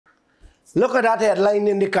Look at that headline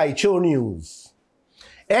in the Kaicho News.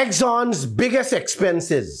 Exxon's biggest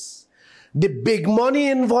expenses, the big money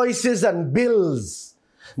invoices and bills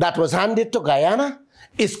that was handed to Guyana,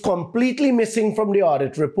 is completely missing from the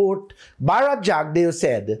audit report. Bharat Jagdev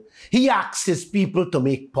said he asked his people to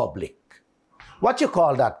make public. What you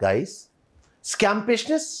call that, guys?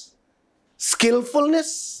 Scampishness?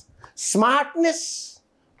 Skillfulness? Smartness?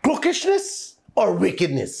 Crookishness? Or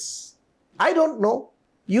wickedness? I don't know.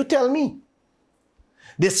 You tell me.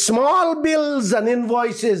 The small bills and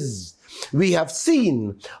invoices, we have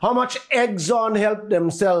seen how much Exxon helped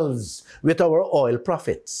themselves with our oil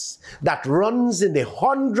profits. That runs in the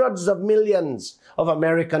hundreds of millions of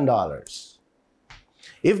American dollars.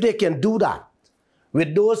 If they can do that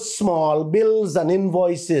with those small bills and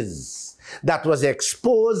invoices that was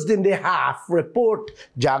exposed in the half report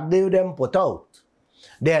Jagdev them put out,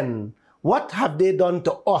 then what have they done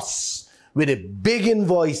to us with the big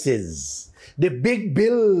invoices, the big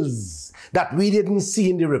bills that we didn't see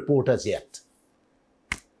in the report as yet?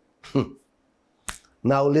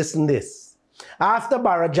 Now listen this. After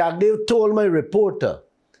Bharat Jagdev told my reporter,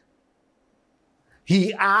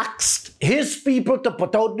 he asked his people to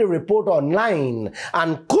put out the report online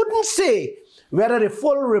and couldn't say whether the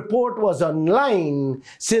full report was online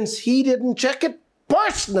since he didn't check it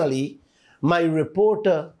personally. My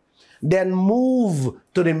reporter then moved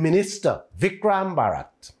to the minister, Vikram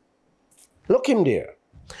Bharat. Look him there.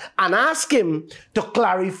 And ask him to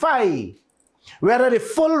clarify whether the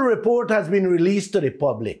full report has been released to the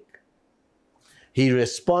public. He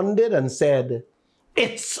responded and said,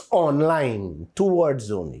 it's online, 2 words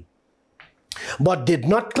only, but did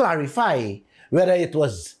not clarify whether it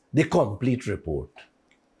was the complete report.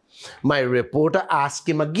 My reporter asked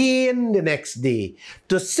him again the next day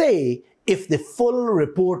to say if the full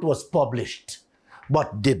report was published,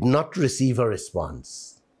 but did not receive a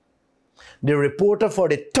response. The reporter for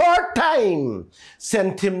the 3rd time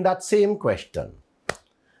sent him that same question.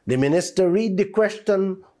 The minister read the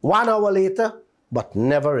question 1 hour later, but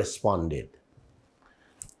never responded.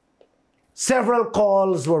 Several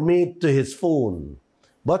calls were made to his phone,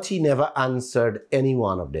 but he never answered any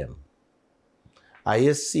one of them.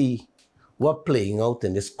 I see what's playing out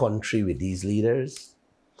in this country with these leaders.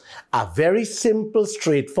 A very simple,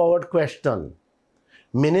 straightforward question.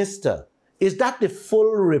 Minister, is that the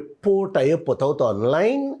full report I put out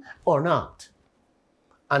online or not?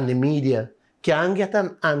 And the media can't get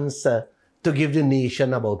an answer to give the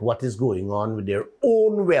nation about what is going on with their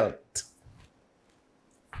own wealth.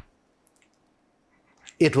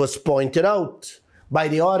 It was pointed out by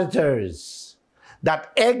the auditors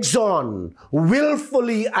that Exxon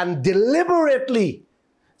willfully and deliberately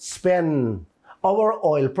spent our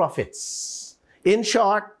oil profits. In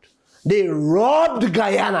short, they robbed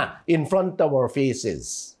Guyana in front of our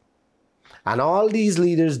faces. And all these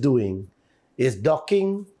leaders doing is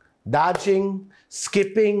ducking, dodging,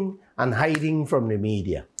 skipping, and hiding from the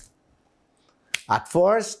media. At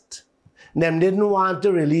first, them didn't want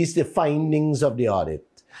to release the findings of the audit.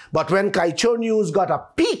 But when Kaicho News got a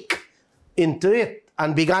peek into it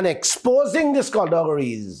and began exposing the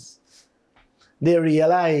skullduggeries, they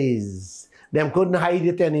realized them couldn't hide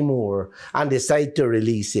it anymore and decided to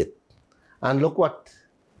release it. And look what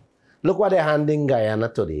they're handing Guyana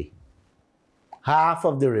today. Half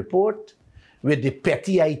of the report with the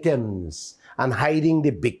petty items and hiding the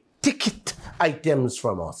big ticket items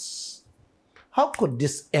from us. How could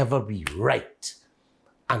this ever be right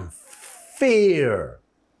and fair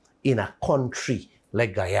in a country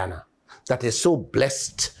like Guyana that is so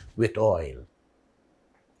blessed with oil?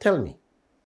 Tell me.